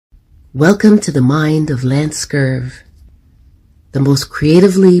Welcome to the mind of Lancescurv, the most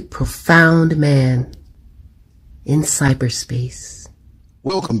creatively profound man in cyberspace.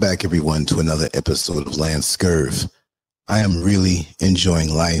 Welcome back, everyone, to another episode of Lancescurv. I am really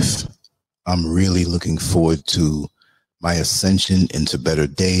enjoying life. I'm really looking forward to my ascension into better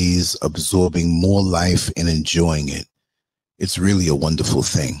days, absorbing more life and enjoying it. It's really a wonderful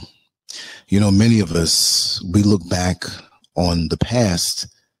thing. You know, many of us, we look back on the past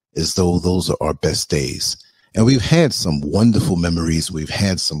as though those are our best days. And we've had some wonderful memories. We've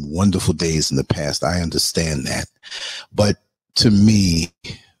had some wonderful days in the past. I understand that. But to me,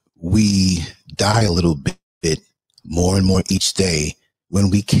 we die a little bit more and more each day when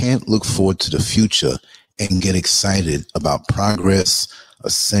we can't look forward to the future and get excited about progress,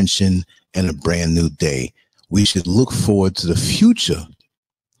 ascension, and a brand new day. We should look forward to the future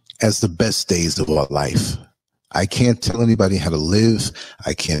as the best days of our life. I can't tell anybody how to live.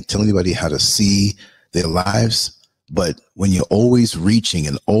 I can't tell anybody how to see their lives. But when you're always reaching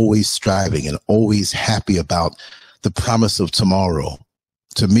and always striving and always happy about the promise of tomorrow,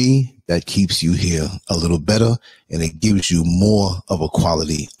 to me, that keeps you here a little better and it gives you more of a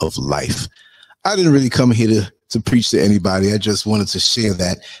quality of life. I didn't really come here to preach to anybody. I just wanted to share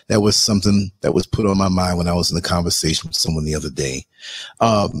that. That was something that was put on my mind when I was in a conversation with someone the other day.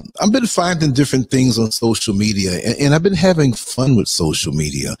 I've been finding different things on social media, and I've been having fun with social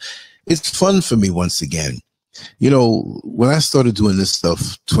media. It's fun for me once again. You know, when I started doing this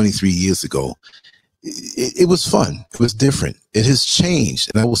stuff 23 years ago, it was fun. It was different. It has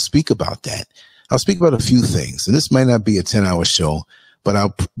changed, and I will speak about that. I'll speak about a few things, and this might not be a 10-hour show, but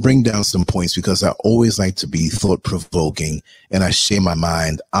I'll bring down some points because I always like to be thought-provoking, and I share my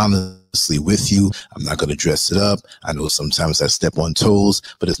mind honestly with you. I'm not going to dress it up. I know sometimes I step on toes,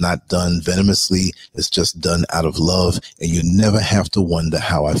 but it's not done venomously. It's just done out of love, and you never have to wonder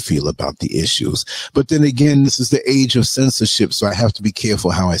how I feel about the issues. But then again, this is the age of censorship, so I have to be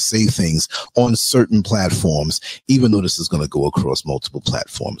careful how I say things on certain platforms, even though this is going to go across multiple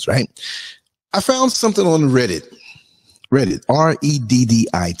platforms, right? I found something on Reddit. Reddit,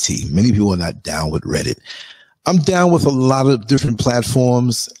 R-E-D-D-I-T. Many people are not down with Reddit. I'm down with a lot of different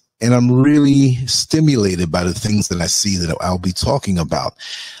platforms, and I'm really stimulated by the things that I see that I'll be talking about.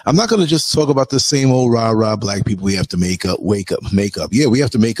 I'm not going to just talk about the same old rah-rah black people. We have to make up, wake up, make up. Yeah, we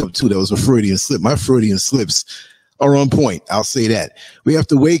have to make up too. That was a Freudian slip. My Freudian slips are on point. I'll say that. We have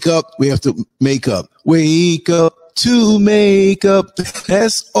to wake up. We have to make up. Wake up to make up.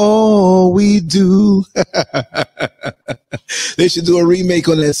 That's all we do. They should do a remake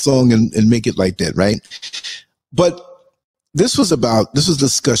on that song and make it like that, right? But this was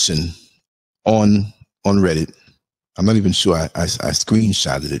discussion on Reddit. I'm not even sure. I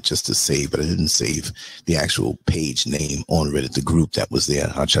screenshotted it just to save, but I didn't save the actual page name on Reddit, the group that was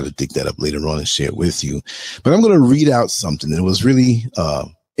there. I'll try to dig that up later on and share it with you. But I'm going to read out something. It was really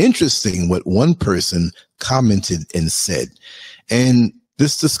interesting what one person commented and said. And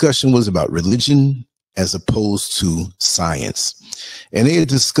this discussion was about religion as opposed to science. And they had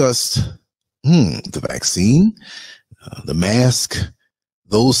discussed the vaccine, the mask,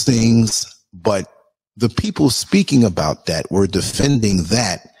 those things. But the people speaking about that were defending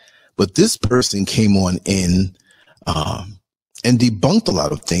that. But this person came on in and debunked a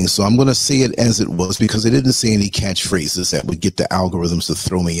lot of things. So I'm going to say it as it was because they didn't say any catchphrases that would get the algorithms to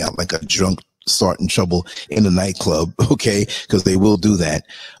throw me out like a drunk starting trouble in a nightclub, okay? Because they will do that.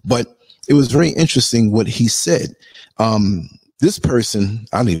 But it was very interesting what he said. This person,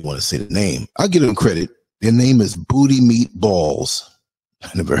 I don't even want to say the name. I'll give them credit. Their name is Booty Meat Balls. I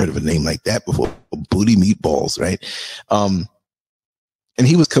never heard of a name like that before. Booty Meat Balls, right? And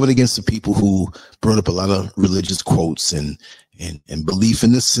he was coming against the people who brought up a lot of religious quotes and belief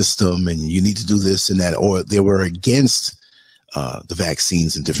in the system, and you need to do this and that, or they were against the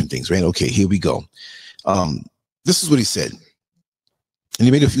vaccines and different things, right? Okay, here we go. This is what he said. And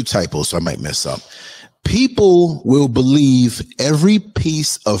he made a few typos, so I might mess up. People will believe every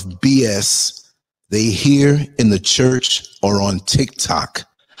piece of BS they hear in the church or on TikTok,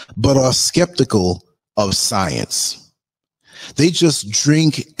 but are skeptical of science. They just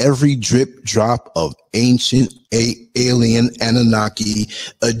drink every drip drop of ancient alien Anunnaki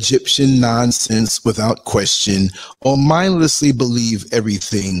Egyptian nonsense without question, or mindlessly believe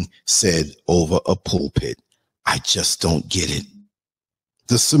everything said over a pulpit. I just don't get it.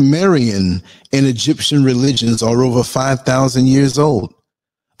 The Sumerian and Egyptian religions are over 5,000 years old,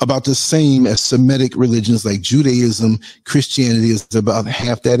 about the same as Semitic religions like Judaism. Christianity is about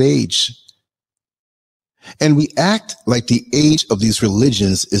half that age. And we act like the age of these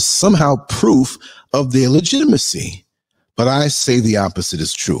religions is somehow proof of their legitimacy. But I say the opposite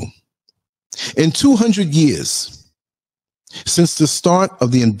is true. In 200 years, since the start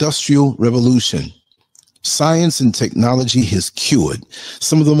of the Industrial Revolution, science and technology has cured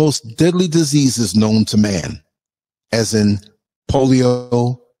some of the most deadly diseases known to man, as in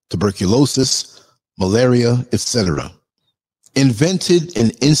polio, tuberculosis, malaria, etc. Invented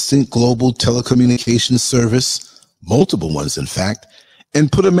an instant global telecommunications service, multiple ones in fact,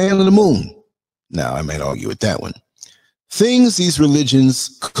 and put a man on the moon. Now, I might argue with that one. Things these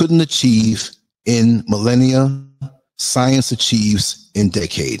religions couldn't achieve in millennia, science achieves in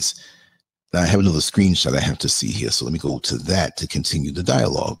decades. Now, I have another screenshot I have to see here, so let me go to that to continue the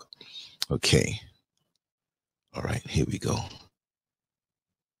dialogue. Okay. All right, here we go.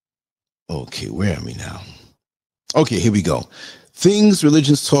 Okay, where are we now? Okay, here we go. Things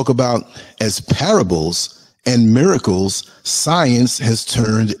religions talk about as parables and miracles, science has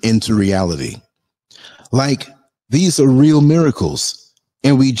turned into reality. Like, these are real miracles,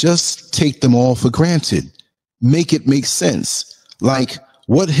 and we just take them all for granted. Make it make sense. Like,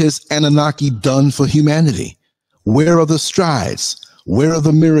 what has Anunnaki done for humanity? Where are the strides? Where are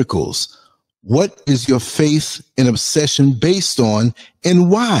the miracles? What is your faith and obsession based on, and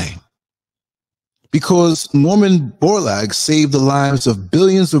why? Because Norman Borlaug saved the lives of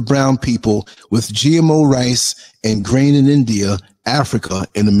billions of brown people with GMO rice and grain in India, Africa,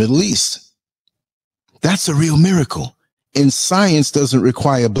 and the Middle East. That's a real miracle. And science doesn't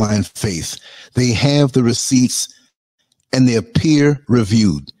require blind faith. They have the receipts and they're peer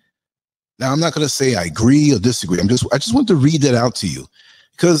reviewed. Now, I'm not going to say I agree or disagree. I just want to read that out to you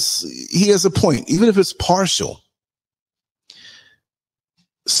because he has a point, even if it's partial.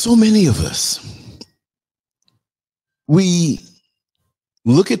 So many of us, we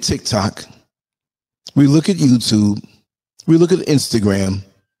look at TikTok, we look at YouTube, we look at Instagram,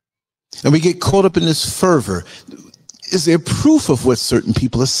 and we get caught up in this fervor. Is there proof of what certain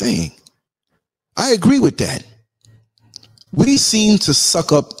people are saying? I agree with that. We seem to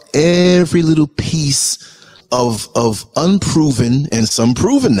suck up every little piece of unproven and some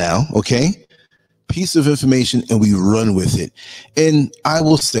proven now, okay, piece of information, and we run with it. And I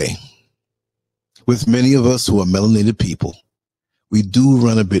will say, with many of us who are melanated people, we do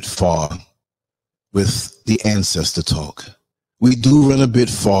run a bit far with the ancestor talk. We do run a bit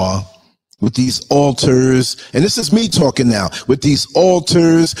far with these altars, and this is me talking now, with these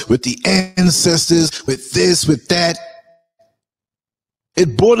altars, with the ancestors, with this, with that.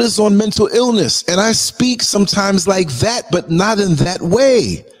 It borders on mental illness, and I speak sometimes like that, but not in that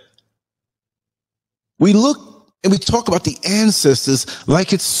way. We look and we talk about the ancestors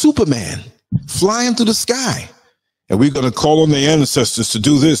like it's Superman flying through the sky, and we're going to call on the ancestors to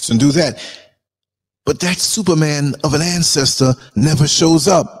do this and do that. But that Superman of an ancestor never shows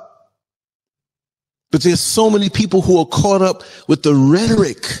up. But there's so many people who are caught up with the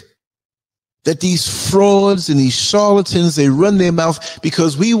rhetoric that these frauds and these charlatans, they run their mouth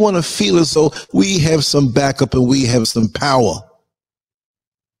because we want to feel as though we have some backup and we have some power.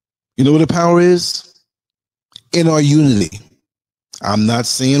 You know what the power is? In our unity. I'm not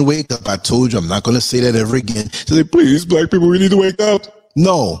saying wake up. I told you I'm not going to say that ever again. So say, please, black people, we need to wake up.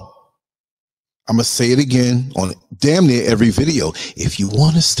 No. I'm going to say it again on damn near every video. If you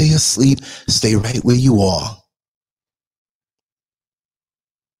want to stay asleep, stay right where you are.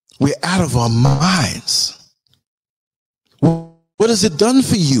 We're out of our minds. What has it done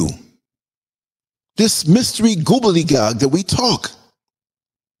for you? This mystery gobbledygook that we talk.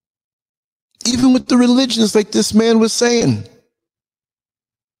 Even with the religions like this man was saying.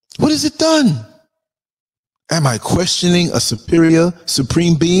 What has it done? Am I questioning a superior,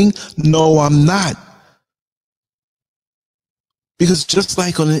 supreme being? No, I'm not. Because just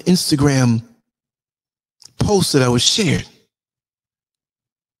like on an Instagram post that I was shared,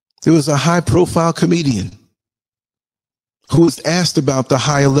 there was a high-profile comedian who was asked about the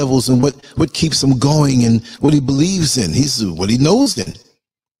higher levels and what keeps him going and what he believes in. He said, what he knows in.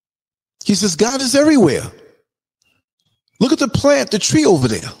 He says, God is everywhere. Look at the plant, the tree over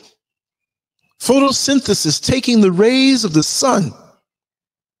there. Photosynthesis, taking the rays of the sun,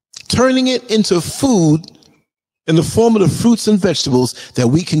 turning it into food in the form of the fruits and vegetables that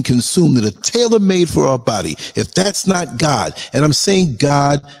we can consume that are tailor-made for our body. If that's not God, and I'm saying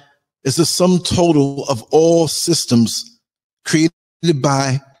God is the sum total of all systems created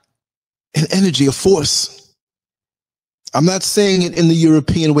by an energy, a force. I'm not saying it in the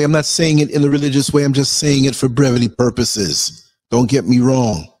European way. I'm not saying it in the religious way. I'm just saying it for brevity purposes. Don't get me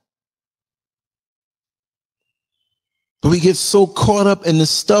wrong. But we get so caught up in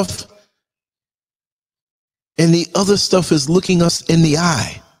this stuff, and the other stuff is looking us in the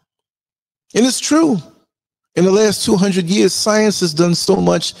eye. And it's true. In the last 200 years, science has done so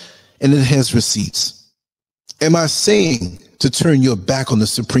much and it has receipts. Am I saying to turn your back on the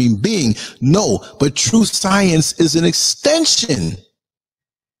supreme being? No, but true science is an extension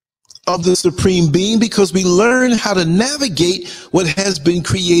of the supreme being, because we learn how to navigate what has been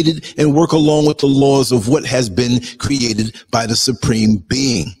created and work along with the laws of what has been created by the supreme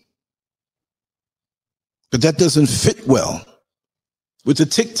being. But that doesn't fit well with the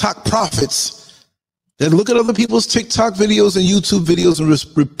TikTok prophets that look at other people's TikTok videos and YouTube videos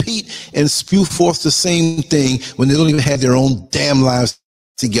and repeat and spew forth the same thing when they don't even have their own damn lives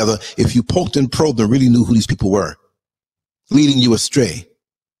together. If you poked and probed and really knew who these people were, leading you astray.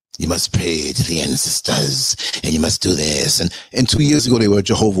 You must pray to the ancestors, and you must do this. And 2 years ago, they were a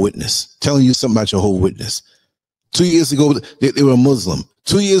Jehovah's Witness, telling you something about Jehovah's Witness. 2 years ago, they were a Muslim.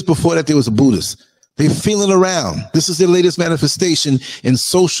 2 years before that, they was a Buddhist. They're feeling around. This is their latest manifestation, and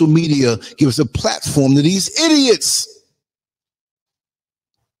social media gives a platform to these idiots.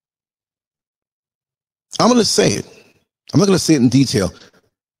 I'm going to say it. I'm not going to say it in detail.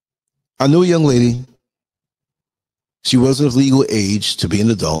 I knew a young lady. She wasn't of legal age to be an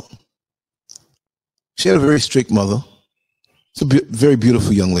adult. She had a very strict mother. It's a very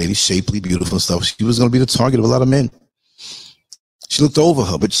beautiful young lady, shapely, beautiful and stuff. She was going to be the target of a lot of men. She looked over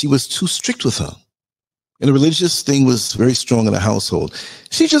her, but she was too strict with her. And the religious thing was very strong in the household.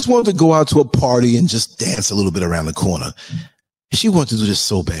 She just wanted to go out to a party and just dance a little bit around the corner. She wanted to do this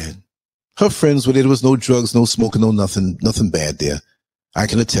so bad. Her friends were there. There was no drugs, no smoking, no nothing bad there. I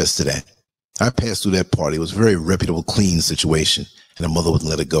can attest to that. I passed through that party. It was a very reputable, clean situation. And her mother wouldn't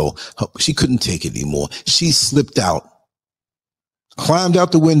let her go. She couldn't take it anymore. She slipped out, climbed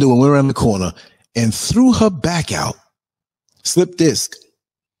out the window and went around the corner and threw her back out. Slip disc.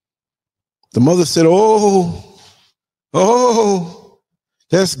 The mother said, oh,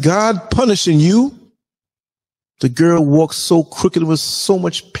 that's God punishing you. The girl walked so crooked with so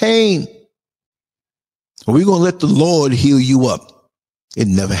much pain. We're going to let the Lord heal you up. It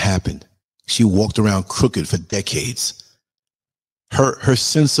never happened. She walked around crooked for decades. Her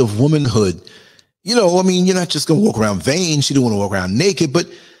sense of womanhood, you're not just going to walk around vain. She didn't want to walk around naked, but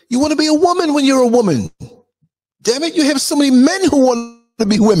you want to be a woman when you're a woman. Damn it, you have so many men who want to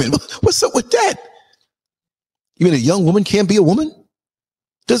be women. What's up with that? You mean a young woman can't be a woman?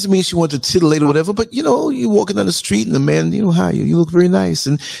 Doesn't mean she wants to titillate or whatever, but you're walking down the street and the man, hi, you look very nice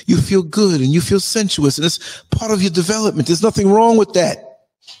and you feel good and you feel sensuous and it's part of your development. There's nothing wrong with that.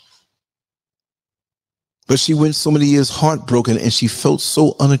 But she went so many years heartbroken and she felt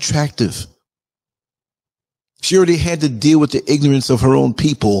so unattractive. She already had to deal with the ignorance of her own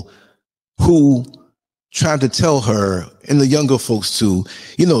people who tried to tell her, and the younger folks too,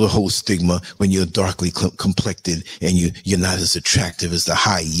 the whole stigma when you're darkly complected and you're not as attractive as the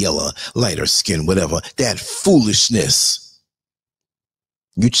high yellow, lighter skin, whatever, that foolishness.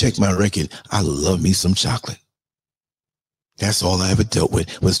 You check my record. I love me some chocolate. That's all I ever dealt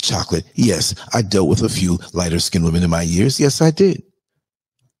with was chocolate. Yes, I dealt with a few lighter skinned women in my years. Yes, I did.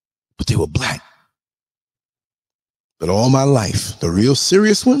 But they were black. But all my life, the real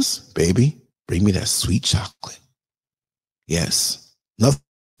serious ones, baby, bring me that sweet chocolate. Yes. Nothing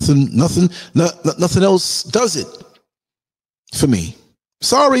else does it for me.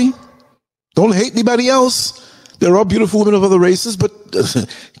 Sorry. Don't hate anybody else. There are beautiful women of other races, but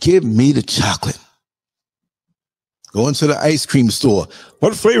give me the chocolate. Go into the ice cream store.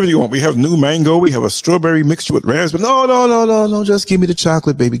 What flavor do you want? We have new mango. We have a strawberry mixture with raspberry. No. Just give me the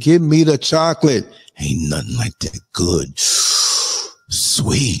chocolate, baby. Give me the chocolate. Ain't nothing like that good.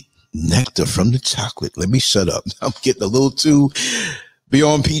 Sweet nectar from the chocolate. Let me shut up. I'm getting a little too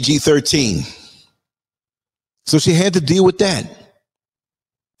beyond PG-13. So she had to deal with that.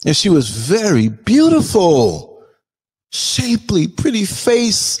 And she was very beautiful. Shapely, pretty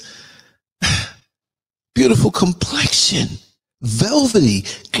face. Beautiful complexion, velvety,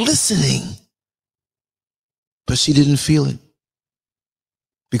 glistening. But she didn't feel it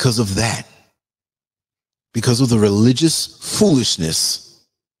because of that, because of the religious foolishness.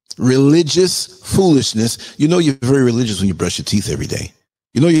 Religious foolishness. You're very religious when you brush your teeth every day.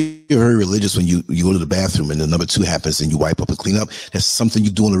 You're very religious when you go to the bathroom and the number 2 happens and you wipe up and clean up. That's something you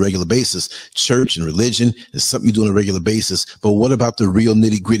do on a regular basis. Church and religion is something you do on a regular basis. But what about the real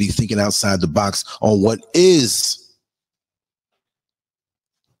nitty gritty, thinking outside the box on what is?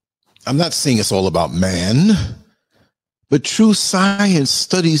 I'm not saying it's all about man, but true science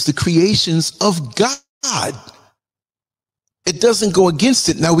studies the creations of God. It doesn't go against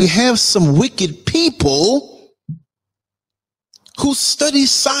it. Now we have some wicked people who study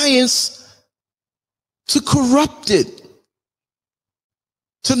science to corrupt it,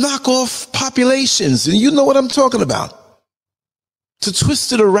 to knock off populations. And you know what I'm talking about. to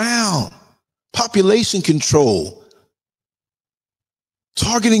twist it around. Population control,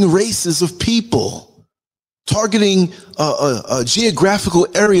 targeting races of people, targeting geographical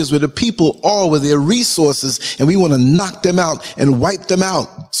areas where the people are, where there are resources, and we want to knock them out and wipe them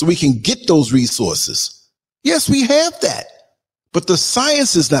out so we can get those resources. Yes, we have that. But the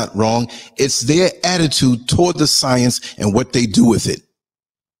science is not wrong. It's their attitude toward the science and what they do with it.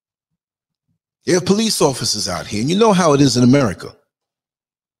 There are police officers out here, and you know how it is in America.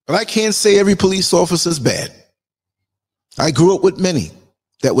 But I can't say every police officer is bad. I grew up with many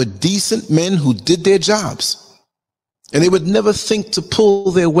that were decent men who did their jobs. And they would never think to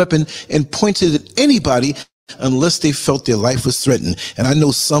pull their weapon and point it at anybody unless they felt their life was threatened. And I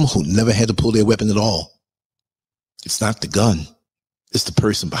know some who never had to pull their weapon at all. It's not the gun. It's the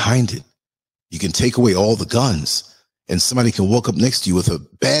person behind it. You can take away all the guns, and somebody can walk up next to you with a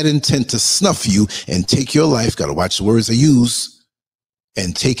bad intent to snuff you and take your life. Got to watch the words they use.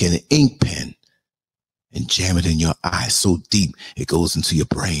 And take an ink pen and jam it in your eye so deep it goes into your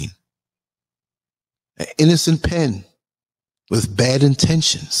brain. An innocent pen with bad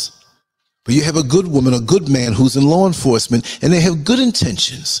intentions. But you have a good woman, a good man who's in law enforcement, and they have good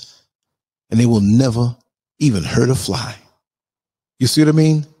intentions, and they will never even hurt a fly. You see what I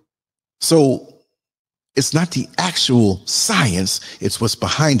mean? So it's not the actual science, it's what's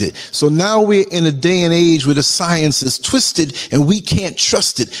behind it. So now we're in a day and age where the science is twisted and we can't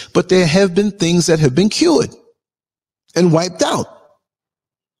trust it. But there have been things that have been cured and wiped out.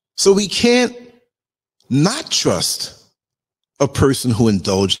 So we can't not trust a person who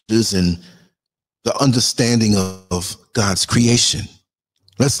indulges in the understanding of God's creation.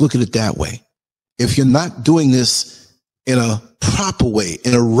 Let's look at it that way. If you're not doing this in a proper way,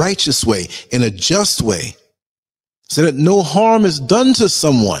 in a righteous way, in a just way, so that no harm is done to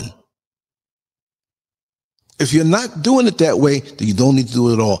someone. If you're not doing it that way, then you don't need to do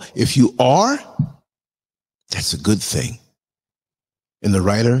it at all. If you are, that's a good thing. And the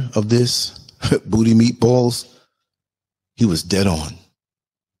writer of this, Booty Meatballs, he was dead on.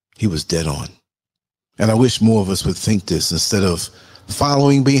 He was dead on. And I wish more of us would think this instead of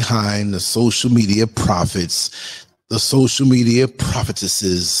following behind the social media prophets, the social media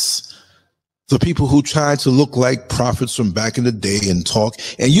prophetesses, the people who try to look like prophets from back in the day and talk,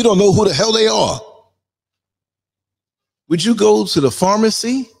 and you don't know who the hell they are. Would you go to the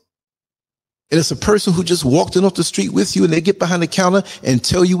pharmacy and it's a person who just walked in off the street with you and they get behind the counter and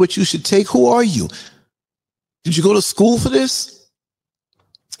tell you what you should take? Who are you? Did you go to school for this?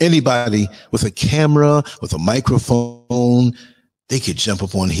 Anybody with a camera, with a microphone, they could jump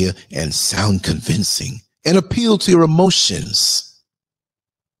up on here and sound convincing and appeal to your emotions.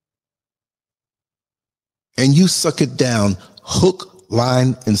 And you suck it down, hook,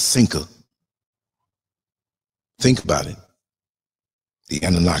 line, and sinker. Think about it. The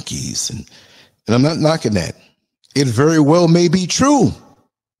Anunnakis, and I'm not knocking that. It very well may be true.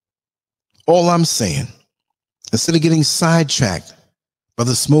 All I'm saying, instead of getting sidetracked by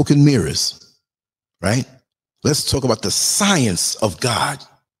the smoke and mirrors, right? Let's talk about the science of God.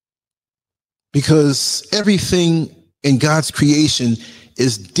 Because everything in God's creation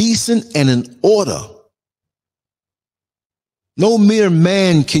is decent and in order. No mere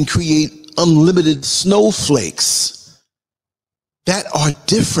man can create unlimited snowflakes that are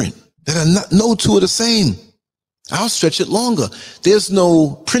different, that are not, no two are the same. I'll stretch it longer. There's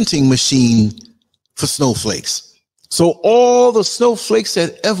no printing machine for snowflakes. So all the snowflakes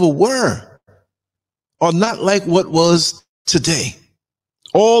that ever were are not like what was today.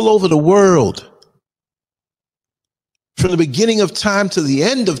 All over the world, from the beginning of time to the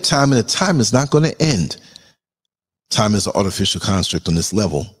end of time, and the time is not going to end. Time is an artificial construct on this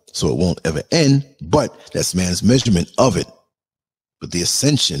level, so it won't ever end, but that's man's measurement of it. But the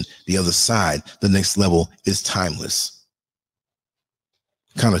ascension, the other side, the next level is timeless.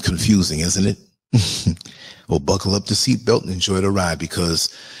 Kind of confusing, isn't it? Well, buckle up the seatbelt and enjoy the ride,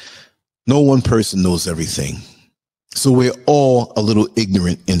 because no one person knows everything. So we're all a little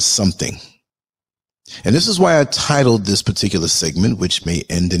ignorant in something. And this is why I titled this particular segment, which may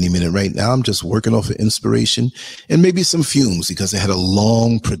end any minute right now. I'm just working off of inspiration and maybe some fumes, because I had a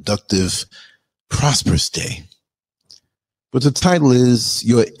long, productive, prosperous day. But the title is,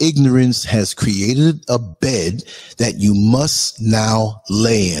 Your Ignorance Has Created a Bed That You Must Now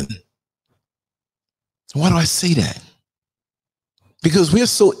Lay In. Why do I say that? Because we're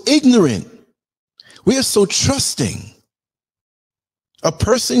so ignorant. We are so trusting. A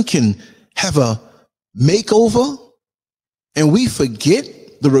person can have a makeover and we forget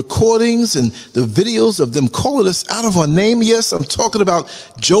the recordings and the videos of them calling us out of our name. Yes, I'm talking about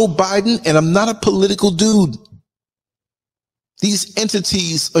Joe Biden, and I'm not a political dude. These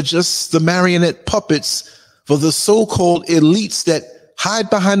entities are just the marionette puppets for the so-called elites that hide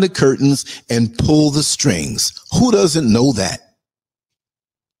behind the curtains and pull the strings. Who doesn't know that?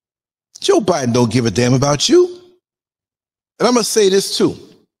 Joe Biden don't give a damn about you. And I'm going to say this too.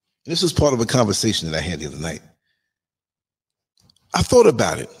 This is part of a conversation that I had the other night. I thought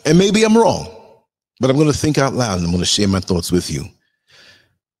about it, and maybe I'm wrong, but I'm going to think out loud and I'm going to share my thoughts with you.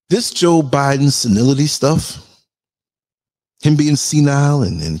 This Joe Biden senility stuff, him being senile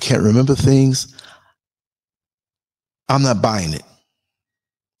and can't remember things, I'm not buying it.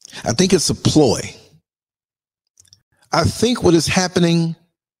 I think it's a ploy. I think what is happening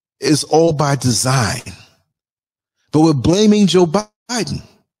is all by design. But we're blaming Joe Biden.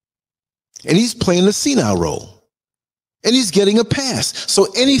 And he's playing the senile role. And he's getting a pass. So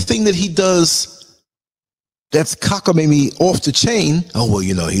anything that he does that's cockamamie off the chain, oh, well,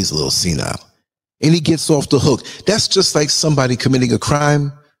 you know, he's a little senile. And he gets off the hook. That's just like somebody committing a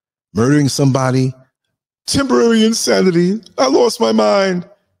crime, murdering somebody. Temporary insanity. I lost my mind.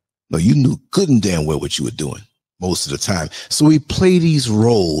 No, you knew good and damn well what you were doing most of the time. So we play these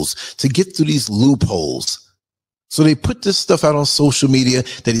roles to get through these loopholes. So they put this stuff out on social media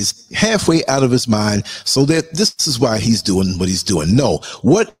that he's halfway out of his mind. So that this is why he's doing what he's doing. No,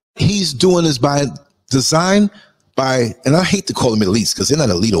 what he's doing is by design, and I hate to call them elites because they're not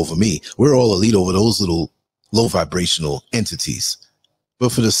elite over me. We're all elite over those little low vibrational entities.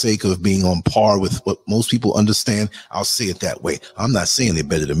 But for the sake of being on par with what most people understand, I'll say it that way. I'm not saying they're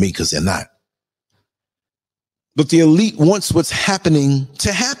better than me because they're not. But the elite wants what's happening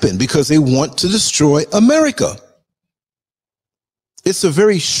to happen because they want to destroy America. It's a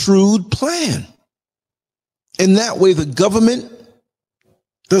very shrewd plan. In that way, the government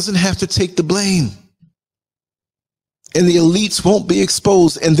doesn't have to take the blame. And the elites won't be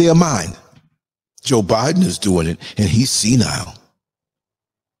exposed in their mind. Joe Biden is doing it, and he's senile.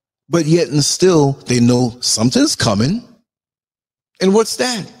 But yet and still, they know something's coming. And what's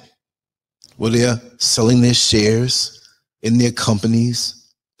that? Well, they're selling their shares in their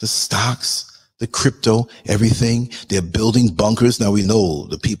companies, the stocks, the crypto, everything. They're building bunkers. Now we know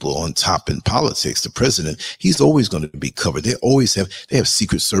the people on top in politics, the president, he's always going to be covered. They have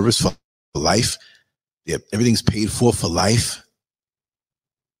Secret Service for life. Everything's paid for life.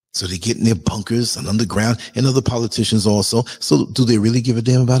 So they get in their bunkers and underground, and other politicians also. So do they really give a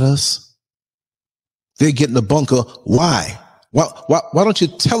damn about us? They're getting a bunker. Why? Why don't you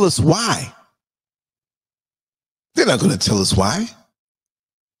tell us why? They're not going to tell us why.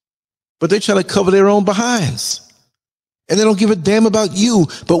 But they try to cover their own behinds. And they don't give a damn about you,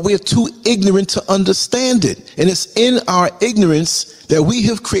 but we're too ignorant to understand it. And it's in our ignorance that we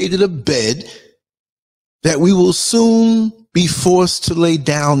have created a bed that we will soon be forced to lay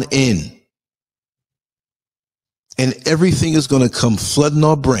down in. And everything is going to come flooding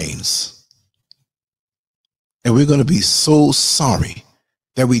our brains. And we're going to be so sorry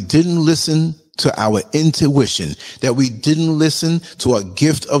that we didn't listen to our intuition, that we didn't listen to our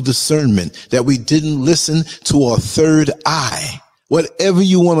gift of discernment, that we didn't listen to our third eye. Whatever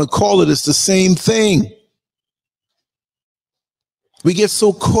you want to call it, it's the same thing. We get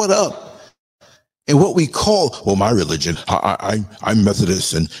so caught up in what we call, well, my religion, I'm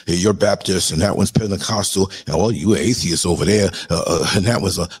Methodist and you're Baptist and that one's Pentecostal and well, you were atheist over there and that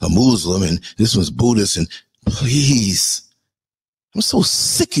was a Muslim and this one's Buddhist. And please, I'm so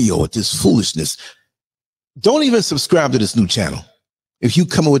sick of you with this foolishness. Don't even subscribe to this new channel if you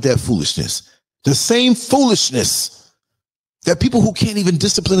come up with that foolishness. The same foolishness that people who can't even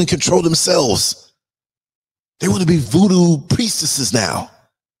discipline and control themselves, they want to be voodoo priestesses now.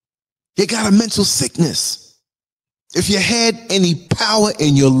 You got a mental sickness. If you had any power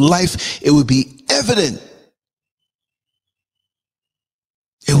in your life, it would be evident.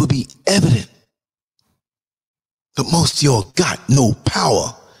 It would be evident. But most of y'all got no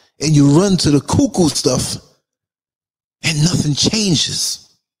power. And you run to the cuckoo stuff and nothing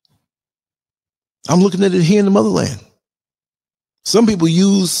changes. I'm looking at it here in the motherland. Some people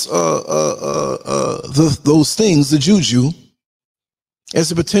use those things, the juju, as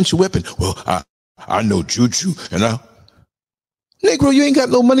a potential weapon. Well, I know juju, and Negro, you ain't got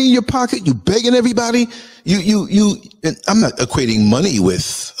no money in your pocket. You begging everybody. And I'm not equating money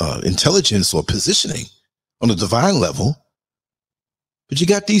with intelligence or positioning on a divine level. But you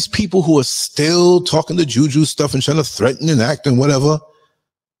got these people who are still talking the juju stuff and trying to threaten and act and whatever.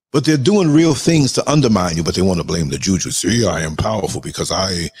 But they're doing real things to undermine you, but they want to blame the juju. See, I am powerful because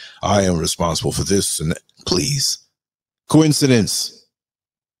I am responsible for this and that. Please. Coincidence.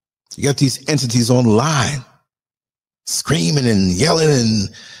 You got these entities online screaming and yelling and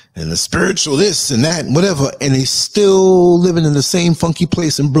and the spiritual this and that and whatever, and they still living in the same funky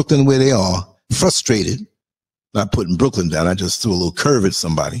place in Brooklyn where they are, frustrated. Not putting Brooklyn down, I just threw a little curve at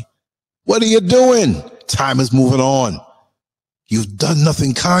somebody. What are you doing? Time is moving on. You've done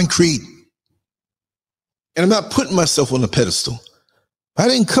nothing concrete. And I'm not putting myself on a pedestal. I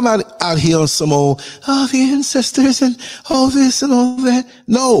didn't come out here on some old, the ancestors and all this and all that.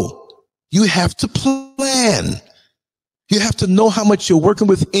 No, you have to plan. You have to know how much you're working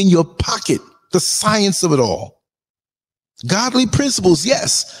with in your pocket, the science of it all. Godly principles,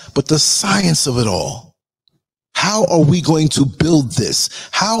 yes, but the science of it all. How are we going to build this?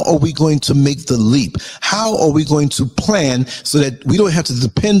 How are we going to make the leap? How are we going to plan so that we don't have to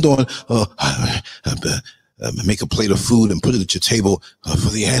depend on, make a plate of food and put it at your table for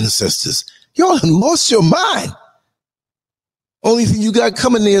the ancestors? Y'all lost your mind. Only thing you got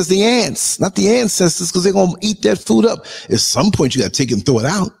coming there is the ants, not the ancestors, because they're going to eat that food up. At some point, you got to take it and throw it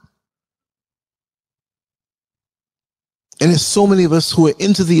out. And there's so many of us who are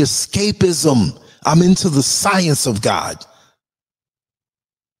into the escapism. I'm into the science of God.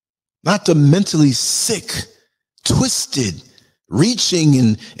 Not the mentally sick, twisted,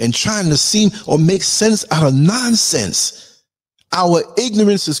 reaching and trying to seem or make sense out of nonsense. Our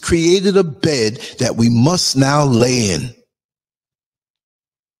ignorance has created a bed that we must now lay in.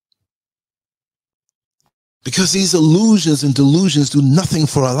 Because these illusions and delusions do nothing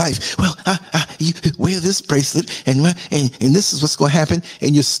for our life. Well, you wear this bracelet and this is what's going to happen.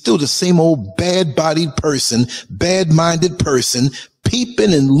 And you're still the same old bad-bodied person, bad-minded person,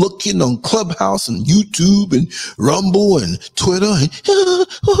 peeping and looking on Clubhouse and YouTube and Rumble and Twitter. And,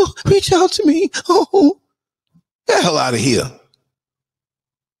 reach out to me. Oh, get the hell out of here.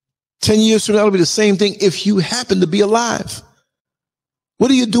 10 years from now, it'll be the same thing if you happen to be alive. What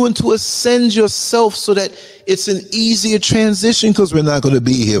are you doing to ascend yourself so that it's an easier transition? Because we're not going to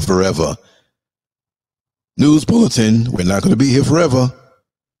be here forever. News bulletin, we're not going to be here forever.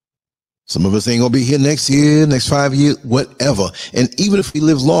 Some of us ain't going to be here next year, next 5 years, whatever. And even if we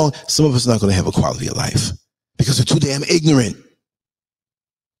live long, some of us are not going to have a quality of life because we're too damn ignorant.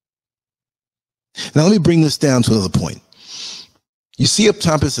 Now, let me bring this down to another point. You see up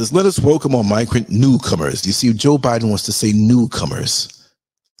top, it says, let us welcome our migrant newcomers. You see, Joe Biden wants to say newcomers.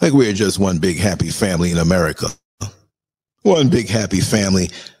 Like we're just one big happy family in America. One big happy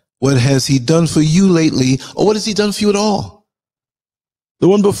family. What has he done for you lately? Or what has he done for you at all? The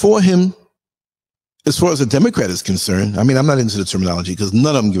one before him, as far as a Democrat is concerned, I mean, I'm not into the terminology because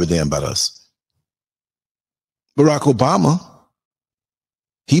none of them give a damn about us. Barack Obama,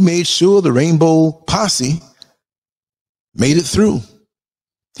 he made sure the Rainbow Posse made it through.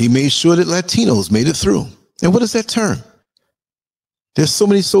 He made sure that Latinos made it through. And what is that term? There's so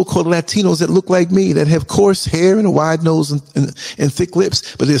many so-called Latinos that look like me, that have coarse hair and a wide nose and thick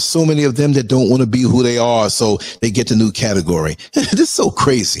lips, but there's so many of them that don't want to be who they are, so they get the new category. This is so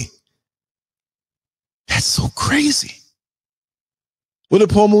crazy. That's so crazy. What did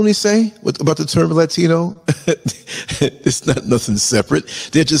Paul Mooney say about the term Latino? It's not nothing separate.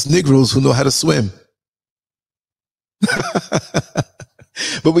 They're just Negroes who know how to swim.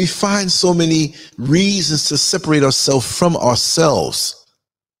 But we find so many reasons to separate ourselves from ourselves.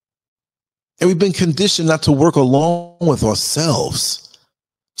 And we've been conditioned not to work along with ourselves.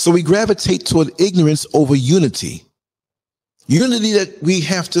 So we gravitate toward ignorance over unity. Unity that we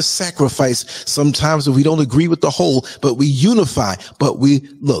have to sacrifice sometimes if we don't agree with the whole, but we unify. But we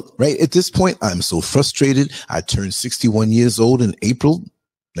look, right at this point, I'm so frustrated. I turned 61 years old in April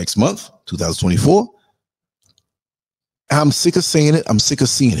next month, 2024. I'm sick of saying it. I'm sick of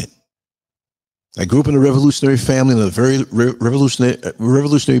seeing it. I grew up in a revolutionary family in a very revolutionary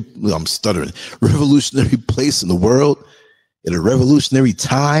place in the world, in a revolutionary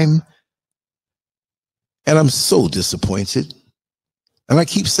time. And I'm so disappointed. And I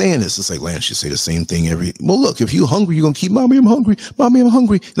keep saying this. It's like, Lance, you say the same thing well, look, if you're hungry, you're going to keep, Mommy, I'm hungry. Mommy, I'm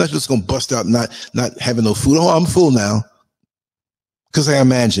hungry. You're not just going to bust out not having no food. Oh, I'm full now. Because I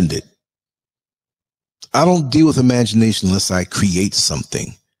imagined it. I don't deal with imagination unless I create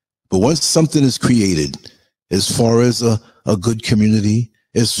something. But once something is created, as far as a good community,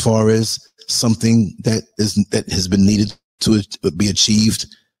 as far as something that has been needed to be achieved,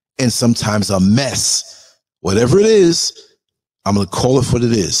 and sometimes a mess, whatever it is, I'm going to call it what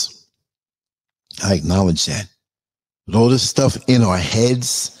it is. I acknowledge that. With all this stuff in our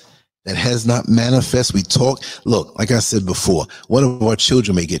heads that has not manifest, we talk. Look, like I said before, one of our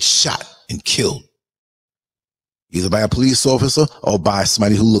children may get shot and killed, either by a police officer or by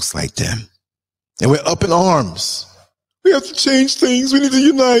somebody who looks like them. And we're up in arms. We have to change things. We need to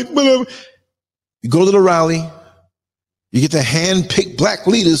unite, whatever. You go to the rally, You get to hand-pick black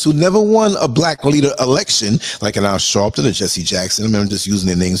leaders who never won a black leader election, like an Al Sharpton or Jesse Jackson. I mean, I'm just using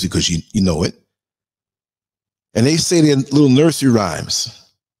their names because you know it. And they say their little nursery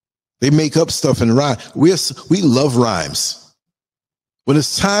rhymes. They make up stuff and rhyme. We love rhymes. When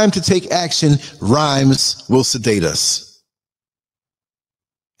it's time to take action, rhymes will sedate us.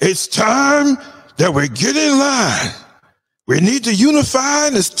 It's time that we get in line. We need to unify,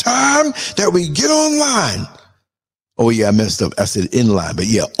 and it's time that we get online. Oh yeah, I messed up. I said in line, but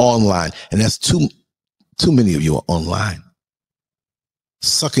yeah, online. And that's too many of you are online.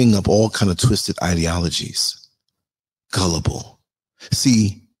 Sucking up all kind of twisted ideologies. Gullible.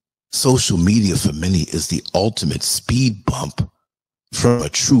 See, social media for many is the ultimate speed bump from a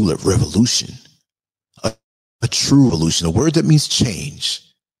true revolution. A true revolution, a word that means change.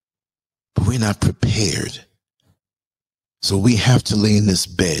 But we're not prepared. So we have to lay in this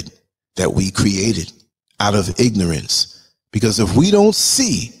bed that we created out of ignorance. Because if we don't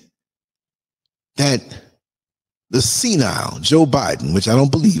see that the senile Joe Biden, which I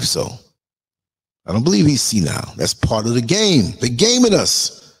don't believe so, I don't believe he's senile. That's part of the game. They're gaming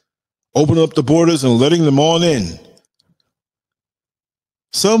us. Opening up the borders and letting them on in.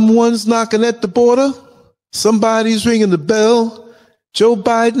 Someone's knocking at the border. Somebody's ringing the bell. Joe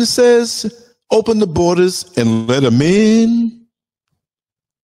Biden says, open the borders and let them in.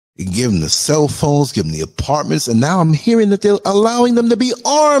 You give them the cell phones, give them the apartments, and now I'm hearing that they're allowing them to be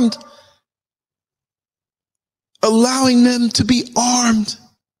armed. Allowing them to be armed.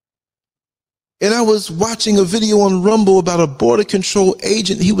 And I was watching a video on Rumble about a border control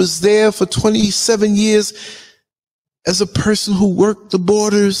agent. He was there for 27 years as a person who worked the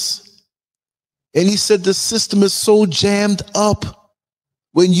borders. And he said the system is so jammed up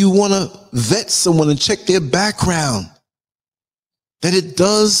when you want to vet someone and check their background that it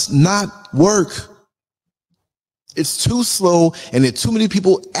does not work. It's too slow, and there are too many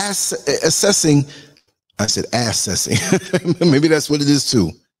people assessing. I said assessing. Maybe that's what it is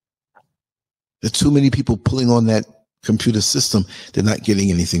too. There are too many people pulling on that computer system. They're not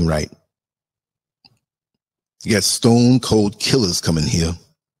getting anything right. You got stone cold killers coming here.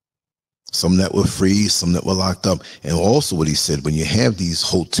 Some that were free, some that were locked up. And also what he said, when you have these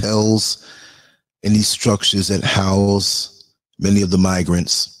hotels and these structures that house many of the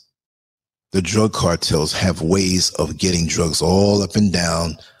migrants, the drug cartels have ways of getting drugs all up and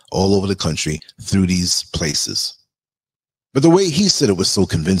down, all over the country through these places. But the way he said it was so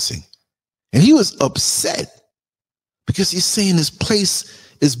convincing. And he was upset because he's saying this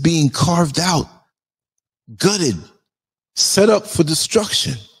place is being carved out, gutted, set up for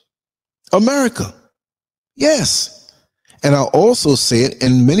destruction. America. Yes. And I'll also say it,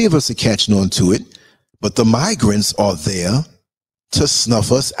 and many of us are catching on to it, but the migrants are there to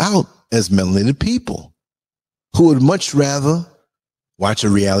snuff us out as melanated people who would much rather watch a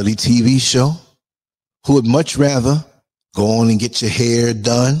reality TV show, who would much rather go on and get your hair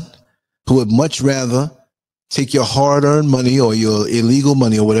done, who would much rather take your hard-earned money or your illegal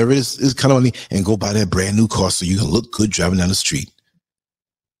money or whatever it is kind of money and go buy that brand new car so you can look good driving down the street.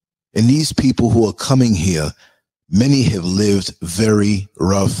 And these people who are coming here, many have lived very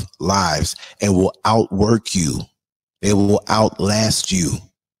rough lives and will outwork you. They will outlast you.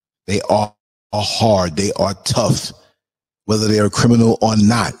 They are hard. They are tough. Whether they're a criminal or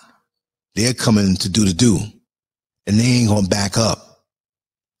not, they're coming to do the do. And they ain't going to back up.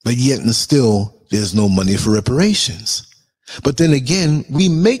 But yet and still, there's no money for reparations. But then again, we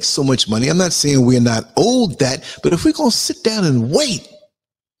make so much money. I'm not saying we're not owed that, but if we're going to sit down and wait,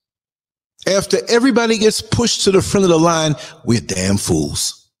 after everybody gets pushed to the front of the line, we're damn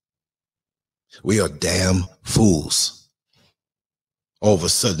fools. We are damn fools. All of a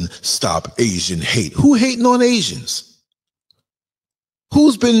sudden, stop Asian hate. Who hating on Asians?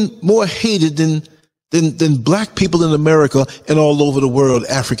 Who's been more hated than black people in America and all over the world,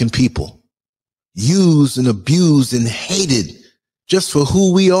 African people? Used and abused and hated just for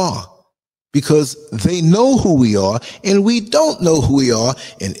who we are. Because they know who we are and we don't know who we are,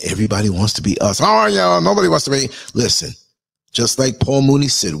 and everybody wants to be us. Oh, yeah, nobody wants to be. Listen, just like Paul Mooney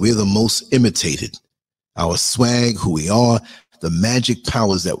said, we're the most imitated. Our swag, who we are, the magic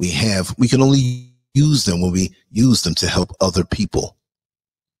powers that we have, we can only use them when we use them to help other people.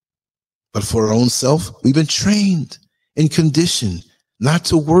 But for our own self, we've been trained and conditioned not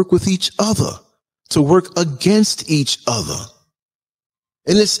to work with each other, to work against each other.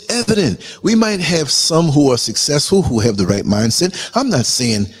 And it's evident. We might have some who are successful, who have the right mindset. I'm not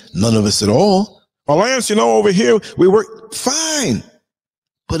saying none of us at all. Well, Lance, you know, over here, we work fine.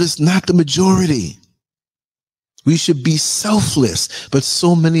 But it's not the majority. We should be selfless, but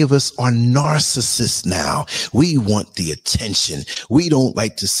so many of us are narcissists now. We want the attention. We don't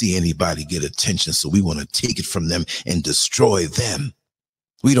like to see anybody get attention, so we want to take it from them and destroy them.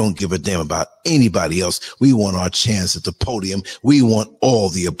 We don't give a damn about anybody else. We want our chance at the podium. We want all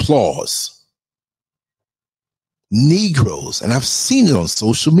the applause. Negroes, and I've seen it on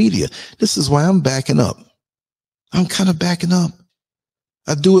social media. This is why I'm backing up. I'm kind of backing up.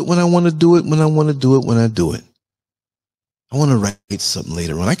 I do it when I want to do it, when I want to do it, when I do it. I want to write something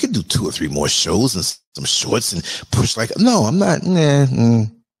later on. I could do 2 or 3 more shows and some shorts and push like, no, I'm not.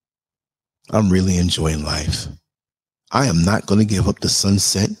 I'm really enjoying life. I am not going to give up the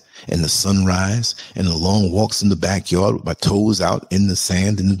sunset and the sunrise and the long walks in the backyard with my toes out in the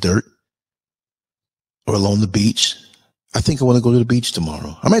sand, in the dirt, or along the beach. I think I want to go to the beach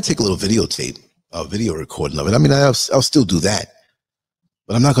tomorrow. I might take a little videotape, a video recording of it. I mean, I'll still do that.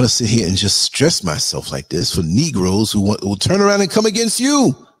 But I'm not going to sit here and just stress myself like this for Negroes who will turn around and come against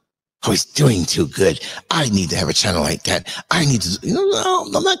you. Oh, he's doing too good. I need to have a channel like that. I need to,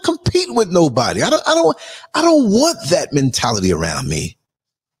 no, I'm not competing with nobody. I don't want that mentality around me.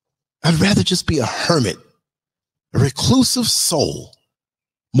 I'd rather just be a hermit, a reclusive soul.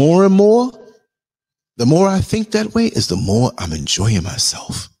 More and more, the more I think that way is the more I'm enjoying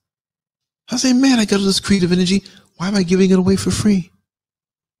myself. I say, man, I got all this creative energy. Why am I giving it away for free?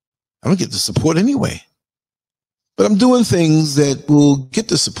 I don't get the support anyway. But I'm doing things that will get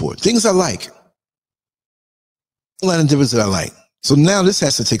the support, things I like. A lot of endeavors that I like. So now this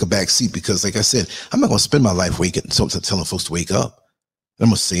has to take a back seat because, like I said, I'm not going to spend my life telling folks to wake up. And I'm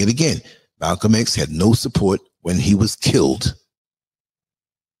going to say it again. Malcolm X had no support when he was killed.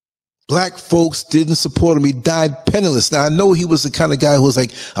 Black folks didn't support him. He died penniless. Now, I know he was the kind of guy who was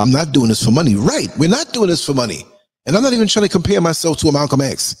like, I'm not doing this for money. Right. We're not doing this for money. And I'm not even trying to compare myself to a Malcolm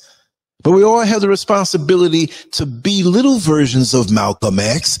X. But we all have the responsibility to be little versions of Malcolm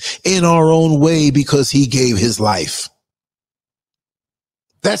X in our own way because he gave his life.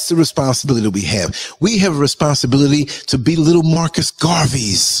 That's the responsibility that we have. We have a responsibility to be little Marcus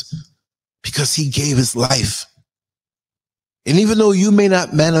Garveys because he gave his life. And even though you may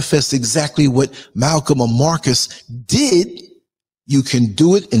not manifest exactly what Malcolm or Marcus did, you can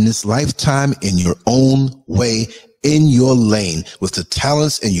do it in this lifetime in your own way, in your lane, with the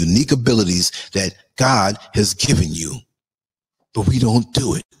talents and unique abilities that God has given you. But we don't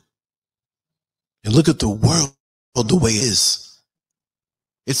do it. And look at the world the way it is.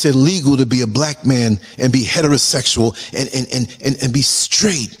 It's illegal to be a black man and be heterosexual and be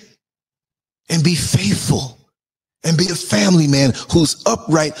straight and be faithful and be a family man who's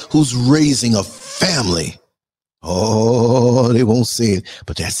upright, who's raising a family. Oh, they won't say it,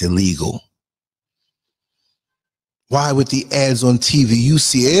 but that's illegal. Why with the ads on TV, you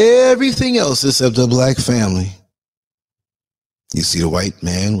see everything else except the black family. You see the white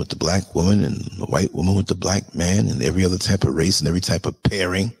man with the black woman and the white woman with the black man and every other type of race and every type of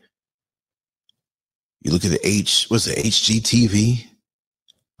pairing. You look at the HGTV,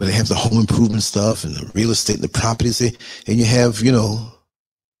 where they have the home improvement stuff and the real estate and the properties, and you have,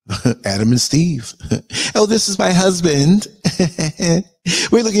 Adam and Steve. Oh, this is my husband.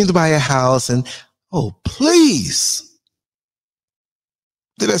 We're looking to buy a house and, oh, please.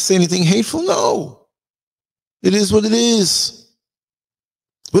 Did I say anything hateful? No. It is what it is.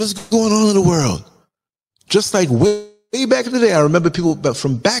 What is going on in the world? Just like way back in the day, I remember people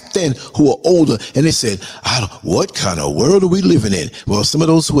from back then who were older, and they said, what kind of world are we living in? Well, some of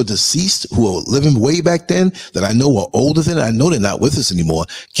those who are deceased, who are living way back then, that I know are older than, I know they're not with us anymore,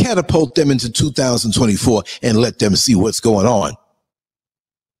 catapult them into 2024 and let them see what's going on.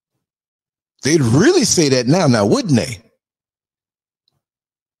 They'd really say that now, wouldn't they?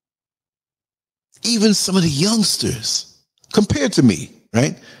 Even some of the youngsters, compared to me,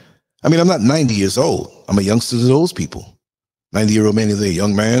 right? I mean, I'm not 90 years old. I'm a youngster to those people. 90-year-old man is a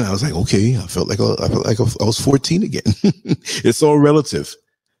young man. I was like, okay, I felt like I was 14 again. It's all relative.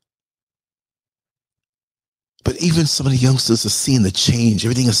 But even some of the youngsters are seeing the change.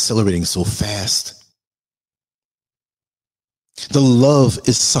 Everything is accelerating so fast. The love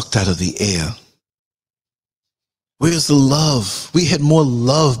is sucked out of the air. Where's the love? We had more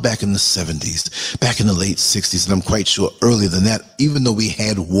love back in the 70s, back in the late 60s, and I'm quite sure earlier than that, even though we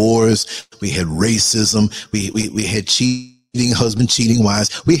had wars, we had racism, we had cheating husbands, cheating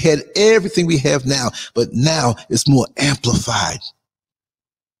wives, we had everything we have now, but now it's more amplified.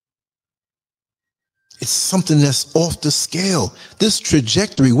 It's something that's off the scale. This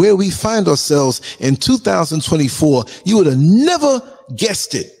trajectory, where we find ourselves in 2024, you would have never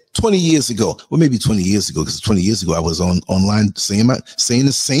guessed it. 20 years ago. Well, maybe 20 years ago, because 20 years ago I was online saying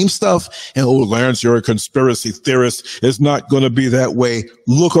the same stuff. And, oh, Lance, you're a conspiracy theorist. It's not going to be that way.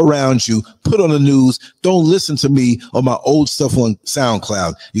 Look around you. Put on the news. Don't listen to me or my old stuff on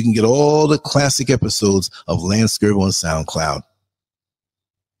SoundCloud. You can get all the classic episodes of Lancescurv on SoundCloud.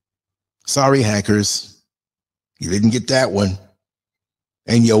 Sorry, hackers. You didn't get that one.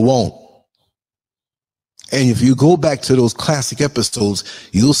 And you won't. And if you go back to those classic episodes,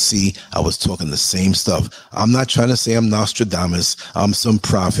 you'll see I was talking the same stuff. I'm not trying to say I'm Nostradamus. I'm some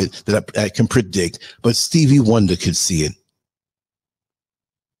prophet that I can predict, but Stevie Wonder could see it.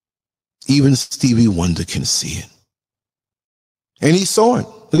 Even Stevie Wonder can see it. And he saw it.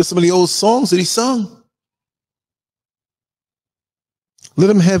 Look at some of the old songs that he sung. Let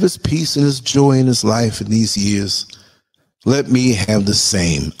him have his peace and his joy in his life in these years. Let me have the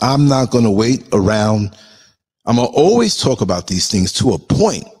same. I'm not going to wait around. I'm going to always talk about these things to a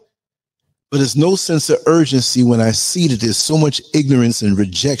point, but there's no sense of urgency when I see that there's so much ignorance and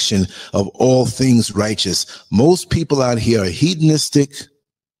rejection of all things righteous. Most people out here are hedonistic.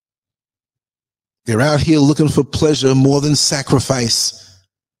 They're out here looking for pleasure more than sacrifice.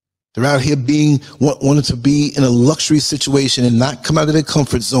 They're out here wanting to be in a luxury situation and not come out of their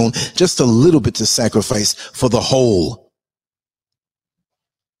comfort zone just a little bit to sacrifice for the whole.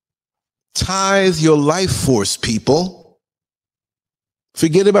 Tithe your life force, people.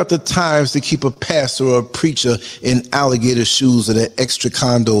 Forget about the tithes to keep a pastor or a preacher in alligator shoes or that extra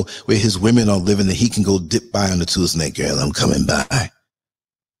condo where his women are living that he can go dip by on the Tuesday night. Girl, I'm coming by.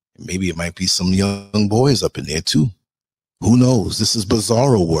 Maybe it might be some young boys up in there too. Who knows? This is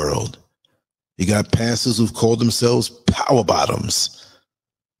bizarro world. You got pastors who've called themselves power bottoms.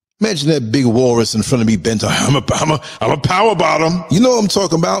 Imagine that big walrus in front of me bent. I'm a power bottom. You know what I'm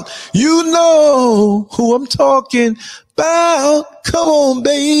talking about. You know who I'm talking about. Come on,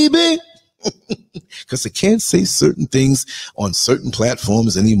 baby. Because I can't say certain things on certain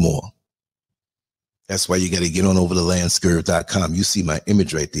platforms anymore. That's why you got to get on over to Lancescurv.com. You see my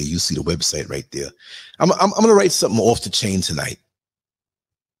image right there. You see the website right there. I'm going to write something off the chain tonight.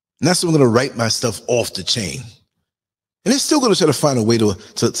 And that's when I'm going to write my stuff off the chain. And they're still going to try to find a way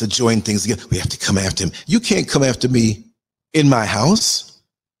to join things together. We have to come after him. You can't come after me in my house.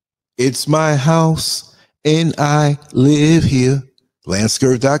 It's my house and I live here.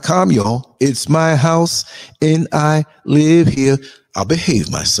 Lancescurv.com, y'all. It's my house and I live here. I'll behave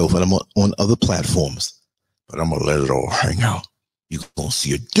myself when I'm on other platforms, but I'm going to let it all hang out. You're going to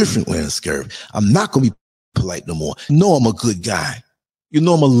see a different Lancescurv. I'm not going to be polite no more. You know I'm a good guy. You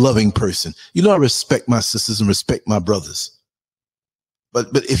know I'm a loving person. You know I respect my sisters and respect my brothers. But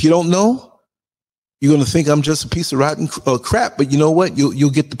if you don't know, you're going to think I'm just a piece of rotten crap. But you know what?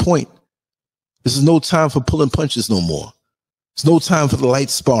 You'll get the point. This is no time for pulling punches no more. It's no time for the light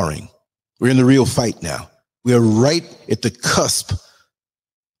sparring. We're in the real fight now. We are right at the cusp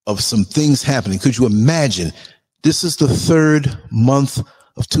of some things happening. Could you imagine? This is the third month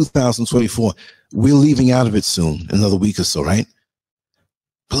of 2024. We're leaving out of it soon, another week or so, right?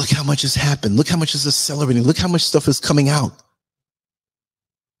 But look how much has happened. Look how much is accelerating. Look how much stuff is coming out.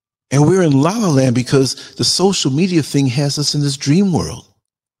 And we're in La La Land because the social media thing has us in this dream world.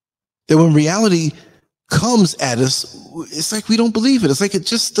 That when reality comes at us, it's like we don't believe it. It's like it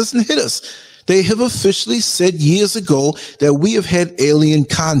just doesn't hit us. They have officially said years ago that we have had alien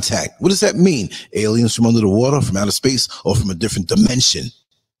contact. What does that mean? Aliens from under the water, from outer space, or from a different dimension.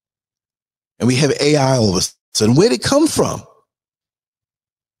 And we have AI all of a sudden. Where'd it come from?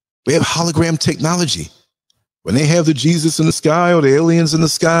 We have hologram technology. When they have the Jesus in the sky or the aliens in the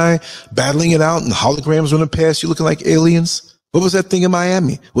sky battling it out and holograms running past you looking like aliens. What was that thing in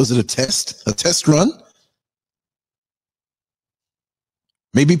Miami? Was it a test run?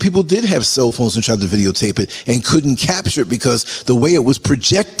 Maybe people did have cell phones and tried to videotape it and couldn't capture it because the way it was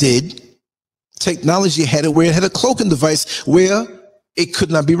projected, technology had it where it had a cloaking device where it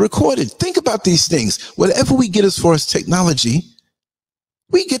could not be recorded. Think about these things. Whatever we get as far as technology,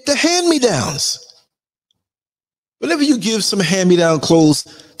 we get the hand-me-downs. Whenever you give some hand-me-down clothes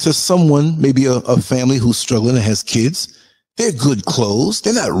to someone, maybe a family who's struggling and has kids, they're good clothes.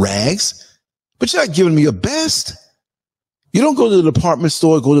 They're not rags. But you're not giving me your best. You don't go to the department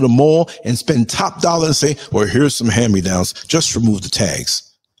store, go to the mall and spend top dollar and say, well, here's some hand-me-downs. Just remove the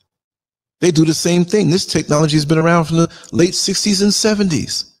tags. They do the same thing. This technology has been around from the late 60s and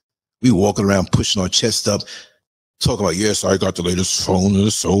 70s. We walking around pushing our chest up, talking about, yes, I got the latest phone, the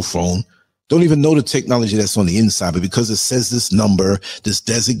cell phone. Don't even know the technology that's on the inside, but because it says this number, this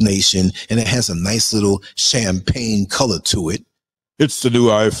designation, and it has a nice little champagne color to it, It's the new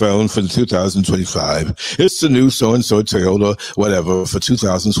iPhone for 2025. It's the new so-and-so Toyota, whatever, for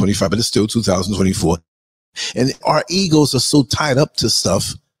 2025, but it's still 2024. And our egos are so tied up to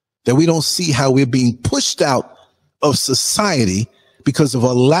stuff that we don't see how we're being pushed out of society because of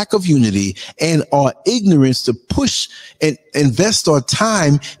our lack of unity and our ignorance to push and invest our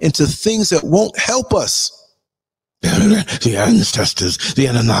time into things that won't help us. The ancestors, the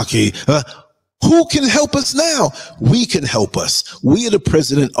Anunnaki, who can help us now? We can help us. We are the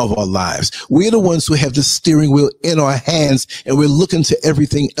president of our lives. We're the ones who have the steering wheel in our hands, and we're looking to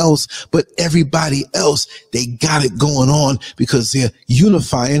everything else. But everybody else, they got it going on because they're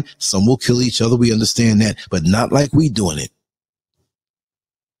unifying. Some will kill each other. We understand that, but not like we doing it.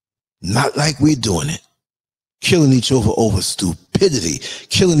 Not like we're doing it. Killing each other over stupidity,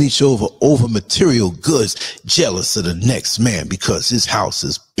 killing each other over material goods, jealous of the next man because his house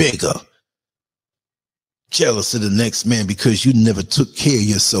is bigger. Jealous of the next man because you never took care of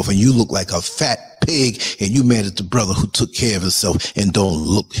yourself and you look like a fat pig, and you mad at the brother who took care of himself and don't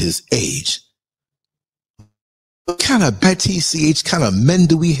look his age. What kind of BITCH kind of men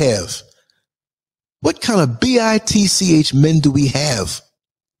do we have? What kind of BITCH men do we have?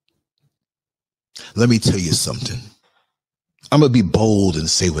 Let me tell you something. I'm going to be bold and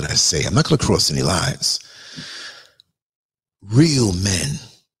say what I say. I'm not going to cross any lines. Real men,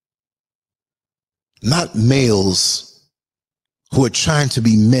 not males who are trying to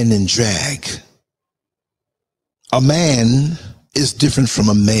be men in drag. A man is different from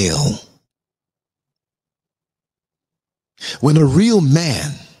a male. When a real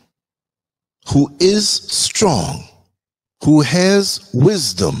man who is strong, who has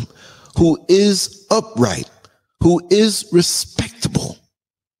wisdom, who is upright, who is respectable.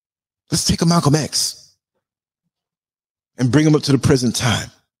 Let's take a Malcolm X and bring him up to the present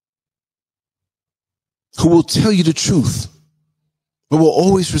time. Who will tell you the truth, but will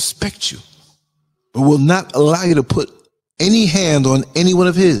always respect you, but will not allow you to put any hand on any one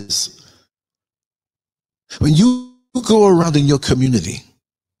of his. When you go around in your community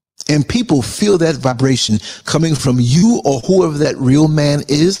and people feel that vibration coming from you or whoever that real man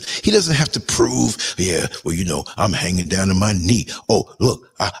is, he doesn't have to prove, yeah, well, you know, I'm hanging down on my knee. Oh, look,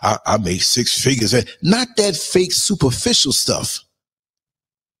 I make 6 figures. Not that fake superficial stuff.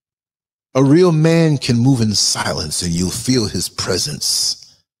 A real man can move in silence and you'll feel his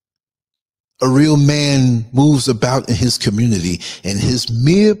presence. A real man moves about in his community and his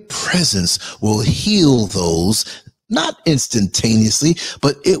mere presence will heal those, not instantaneously,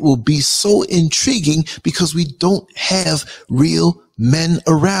 but it will be so intriguing because we don't have real men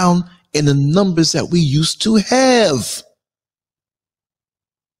around in the numbers that we used to have.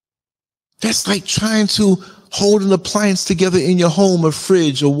 That's like trying to hold an appliance together in your home, a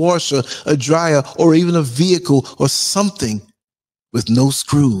fridge, a washer, a dryer, or even a vehicle or something with no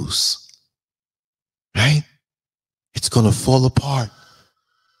screws, right? It's going to fall apart.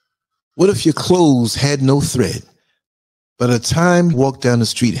 What if your clothes had no thread? By the time you walk down the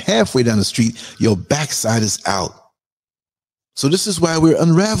street, halfway down the street, your backside is out. So this is why we're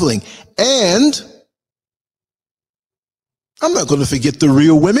unraveling. And I'm not going to forget the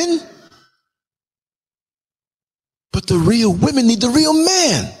real women. But the real women need the real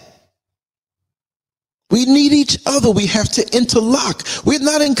man. We need each other. We have to interlock. We're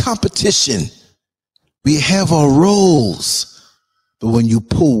not in competition. We have our roles. But when you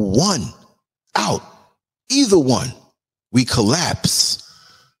pull one out, either one, we collapse.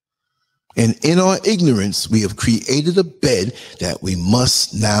 And in our ignorance, we have created a bed that we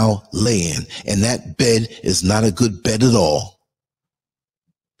must now lay in. And that bed is not a good bed at all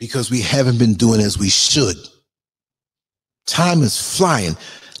because we haven't been doing as we should. Time is flying.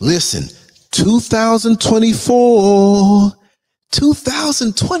 Listen, 2024.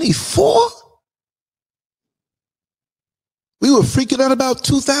 We were freaking out about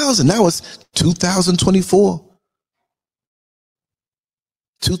 2000. Now it's 2024.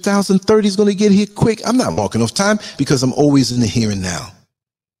 2030 is going to get here quick. I'm not marking off time because I'm always in the here and now.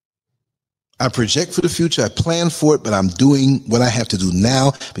 I project for the future. I plan for it, but I'm doing what I have to do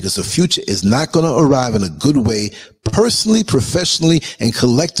now because the future is not going to arrive in a good way, personally, professionally, and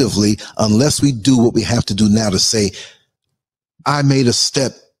collectively, unless we do what we have to do now to say, I made a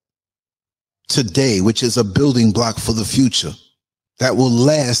step today, which is a building block for the future that will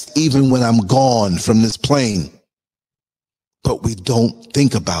last even when I'm gone from this plane. But we don't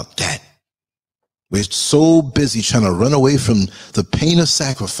think about that. We're so busy trying to run away from the pain of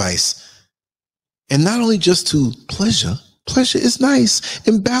sacrifice. And not only just to pleasure. Pleasure is nice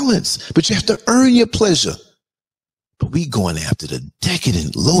and balanced, but you have to earn your pleasure. But we going after the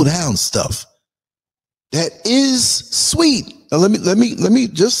decadent, low down stuff that is sweet, Now let me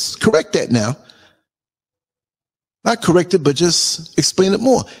just correct that now. Not correct it, but just explain it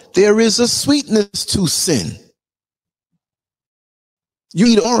more. There is a sweetness to sin. You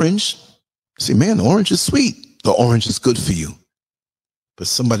eat orange, say, man, the orange is sweet. The orange is good for you. But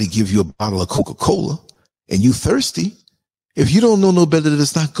somebody give you a bottle of Coca-Cola and you thirsty. If you don't know no better that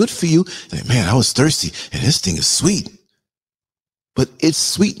it's not good for you, like, man, I was thirsty and this thing is sweet. But its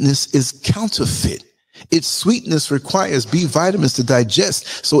sweetness is counterfeit. Its sweetness requires B vitamins to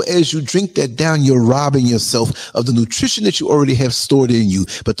digest. So as you drink that down, you're robbing yourself of the nutrition that you already have stored in you,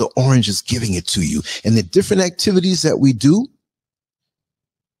 but the orange is giving it to you. And the different activities that we do,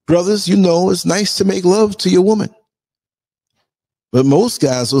 brothers, you know, it's nice to make love to your woman. But most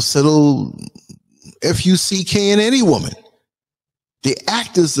guys will settle F-U-C-K in any woman. The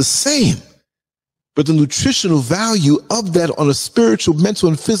act is the same. But the nutritional value of that on a spiritual, mental,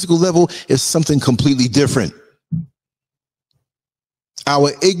 and physical level is something completely different.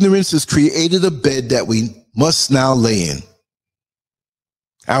 Our ignorance has created a bed that we must now lay in.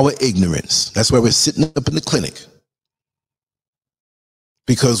 Our ignorance. That's why we're sitting up in the clinic.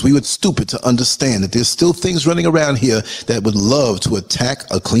 Because we were stupid to understand that there's still things running around here that would love to attack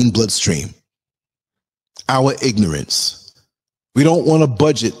a clean bloodstream. Our ignorance. We don't want to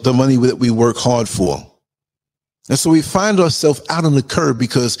budget the money that we work hard for. And so we find ourselves out on the curb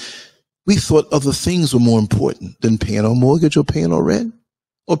because we thought other things were more important than paying our mortgage or paying our rent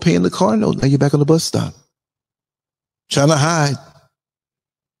or paying the car note. Now you're back on the bus stop. Trying to hide.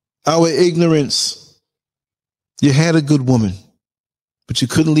 Our ignorance. You had a good woman, but you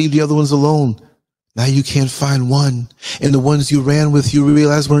couldn't leave the other ones alone. Now you can't find one. And the ones you ran with, you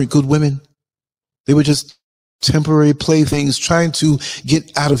realized weren't good women. They were just temporary playthings trying to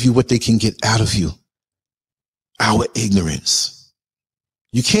get out of you what they can get out of you. Our ignorance.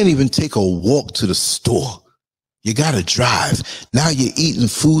 You can't even take a walk to the store. You got to drive. Now you're eating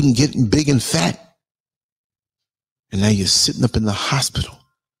food and getting big and fat. And now you're sitting up in the hospital,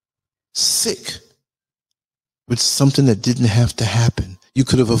 sick, with something that didn't have to happen. You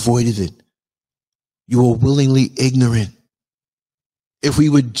could have avoided it. You were willingly ignorant. If we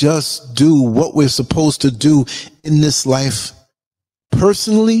would just do what we're supposed to do in this life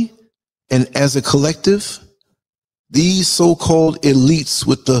personally and as a collective, these so-called elites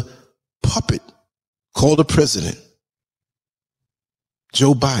with the puppet called a president,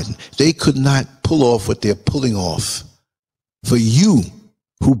 Joe Biden, they could not pull off what they're pulling off for you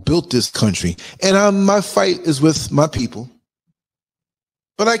who built this country. And my fight is with my people,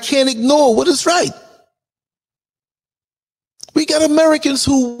 but I can't ignore what is right. We got Americans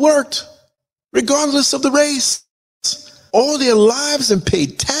who worked regardless of the race all their lives and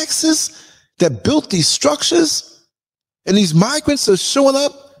paid taxes that built these structures. And these migrants are showing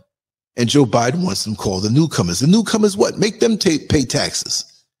up. And Joe Biden wants them called the newcomers. The newcomers what? Make them pay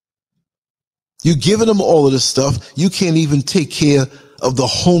taxes. You're giving them all of this stuff. You can't even take care of the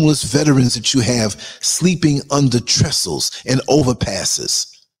homeless veterans that you have sleeping under trestles and overpasses,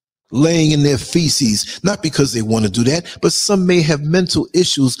 laying in their feces, not because they want to do that, but some may have mental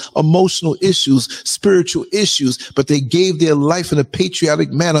issues, emotional issues, spiritual issues, but they gave their life in a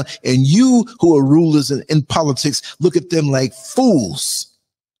patriotic manner. And you who are rulers in politics look at them like fools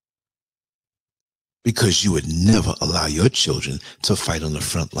because you would never allow your children to fight on the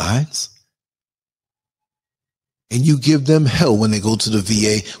front lines. And you give them hell when they go to the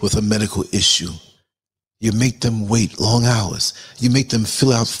VA with a medical issue. You make them wait long hours. You make them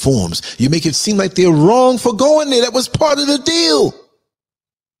fill out forms. You make it seem like they're wrong for going there. That was part of the deal.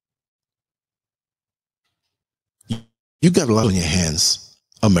 You got a lot on your hands,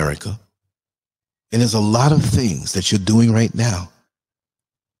 America. And there's a lot of things that you're doing right now.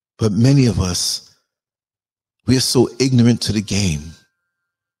 But many of us, we are so ignorant to the game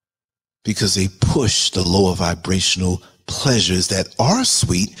because they push the lower vibrational pleasures that are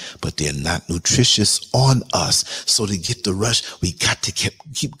sweet, but they're not nutritious on us. So to get the rush, we got to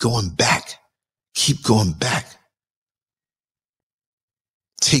keep going back,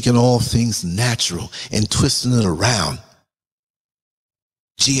 taking all things natural and twisting it around.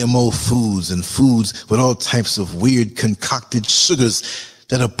 GMO foods and foods with all types of weird concocted sugars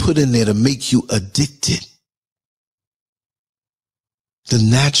that are put in there to make you addicted. The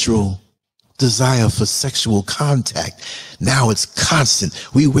natural desire for sexual contact, now it's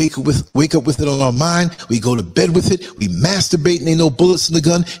constant. We wake up with it on our mind. We go to bed with it. We masturbate and ain't no bullets in the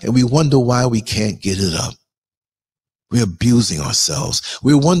gun, and we wonder why we can't get it up. We're abusing ourselves.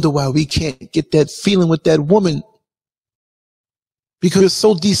 We wonder why we can't get that feeling with that woman because we're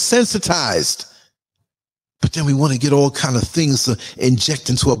so desensitized But then we want to get all kind of things to inject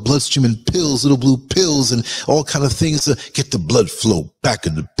into our bloodstream and pills, little blue pills and all kind of things to get the blood flow back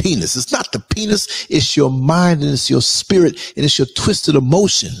in the penis. It's not the penis. It's your mind and it's your spirit and it's your twisted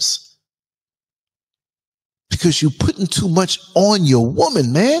emotions. Because you're putting too much on your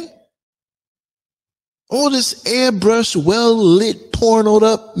woman, man. All this airbrush, well-lit, pornoed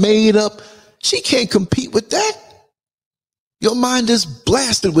up, made up. She can't compete with that. Your mind is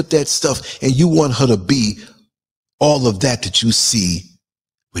blasted with that stuff, and you want her to be all of that you see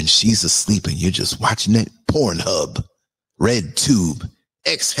when she's asleep and you're just watching that Pornhub, Red Tube,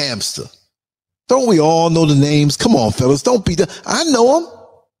 X-Hamster. Don't we all know the names? Come on, fellas, don't be the. I know them.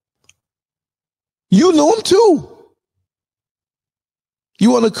 You know them too.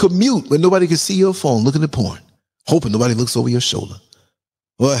 You want to commute when nobody can see your phone looking at porn, hoping nobody looks over your shoulder.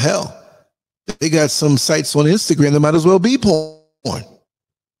 Well, hell. They got some sites on Instagram that might as well be porn.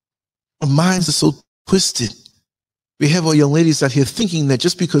 Our minds are so twisted. We have our young ladies out here thinking that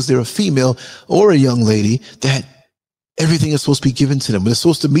just because they're a female or a young lady, that everything is supposed to be given to them. They're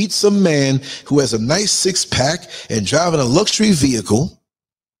supposed to meet some man who has a nice six-pack and driving a luxury vehicle,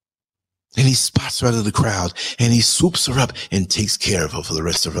 and he spots her out of the crowd, and he swoops her up and takes care of her for the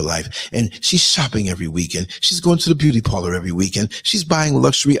rest of her life. And she's shopping every weekend. She's going to the beauty parlor every weekend. She's buying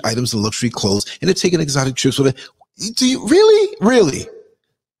luxury items and luxury clothes, and they're taking exotic trips with her. Do you really? Really?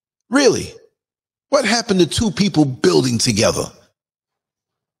 Really? What happened to two people building together?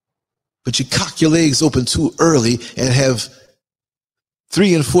 But you cock your legs open too early and have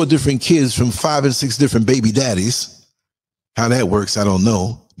 3 and 4 different kids from 5 and 6 different baby daddies. How that works, I don't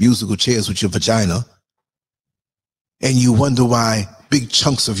know. Musical chairs with your vagina. And you wonder why big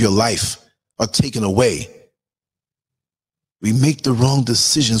chunks of your life are taken away. We make the wrong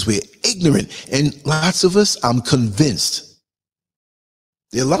decisions. We're ignorant. And lots of us, I'm convinced,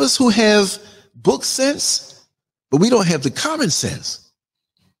 there are a lot of us who have book sense, but we don't have the common sense.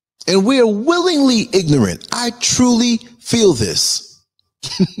 And we are willingly ignorant. I truly feel this.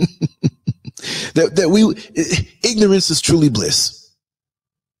 Ignorance is truly bliss.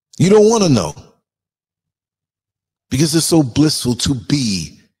 You don't want to know because it's so blissful to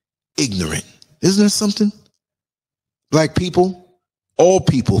be ignorant. Isn't there something? Black people, all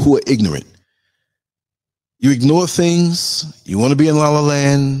people who are ignorant. You ignore things. You want to be in La La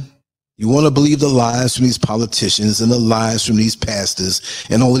Land. You want to believe the lies from these politicians and the lies from these pastors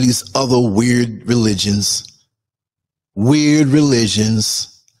and all of these other weird religions. Weird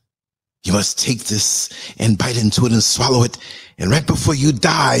religions. You must take this and bite into it and swallow it. And right before you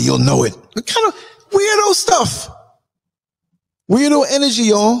die, you'll know it. What kind of weirdo stuff? Weirdo energy,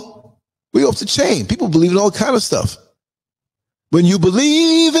 y'all. We off the chain. People believe in all kind of stuff. When you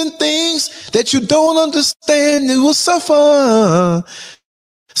believe in things that you don't understand, you will suffer.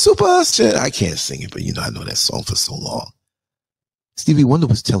 Super shit. I can't sing it, but you know, I know that song for so long. Stevie Wonder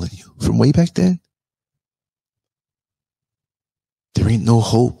was telling you from way back then, there ain't no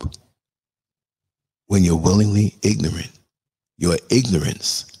hope when you're willingly ignorant. Your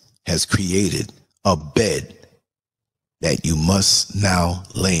ignorance has created a bed that you must now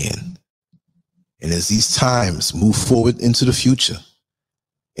lay in. And as these times move forward into the future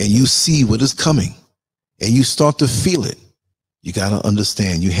and you see what is coming and you start to feel it, you got to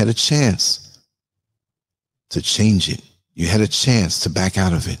understand you had a chance to change it. You had a chance to back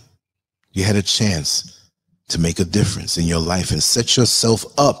out of it. You had a chance to make a difference in your life and set yourself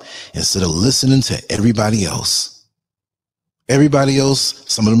up instead of listening to everybody else. Everybody else,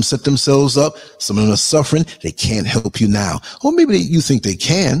 some of them set themselves up. Some of them are suffering. They can't help you now. Or maybe you think they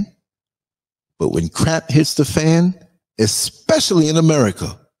can. But when crap hits the fan, especially in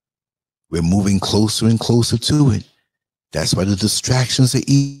America, we're moving closer and closer to it. That's why the distractions are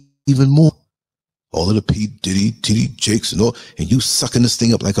even more. All of the P. Diddy, TD Jakes and all, and you sucking this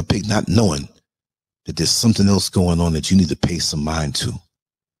thing up like a pig, not knowing that there's something else going on that you need to pay some mind to.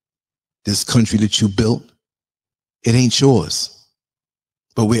 This country that you built, it ain't yours.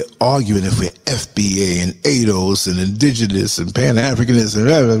 But we're arguing if we're FBA and ADOS and indigenous and Pan-Africanist and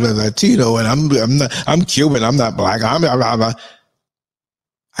blah, blah, blah, Latino and I'm Cuban, I'm not black, I'm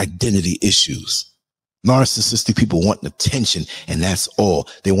identity issues. Narcissistic people want attention, and that's all.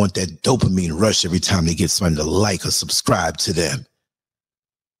 They want that dopamine rush every time they get somebody to like or subscribe to them.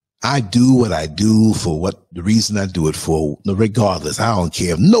 I do what I do for what the reason I do it for, regardless. I don't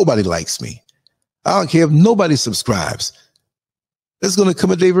care if nobody likes me. I don't care if nobody subscribes. There's going to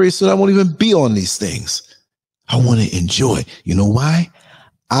come a day very soon I won't even be on these things. I want to enjoy. You know why?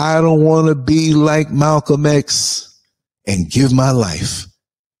 I don't want to be like Malcolm X and give my life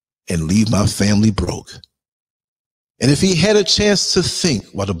and leave my family broke. And if he had a chance to think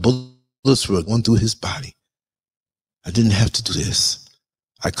while the bullets were going through his body, I didn't have to do this.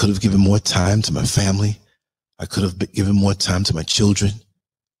 I could have given more time to my family. I could have given more time to my children.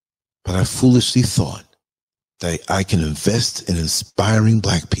 But I foolishly thought that I can invest in inspiring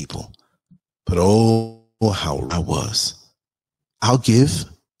Black people. But oh, how I was. I'll give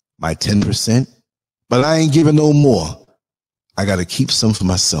my 10%, but I ain't giving no more. I got to keep some for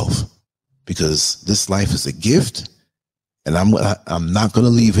myself because this life is a gift and I'm not going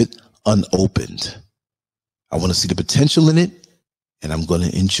to leave it unopened. I want to see the potential in it and I'm going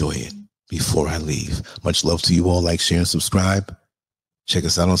to enjoy it before I leave. Much love to you all. Like, share, and subscribe. Check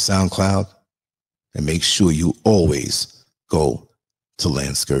us out on SoundCloud and make sure you always go to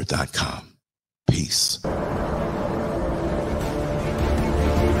Lancescurv.com. Peace.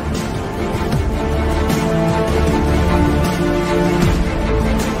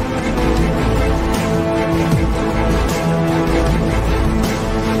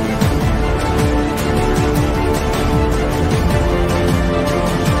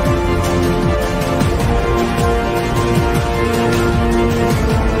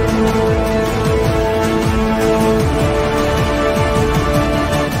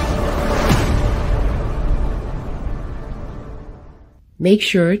 Make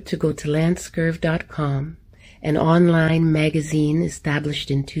sure to go to Lancescurv.com, an online magazine established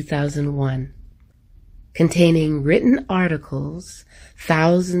in 2001, containing written articles,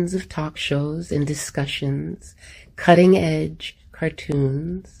 thousands of talk shows and discussions, cutting-edge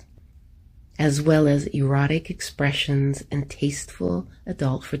cartoons, as well as erotic expressions and tasteful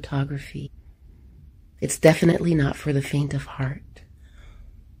adult photography. It's definitely not for the faint of heart.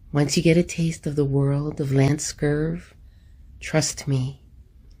 Once you get a taste of the world of Lancescurv, trust me,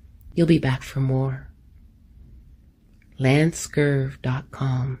 you'll be back for more.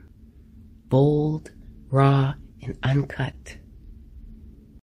 Lancescurv.com. Bold, raw, and uncut.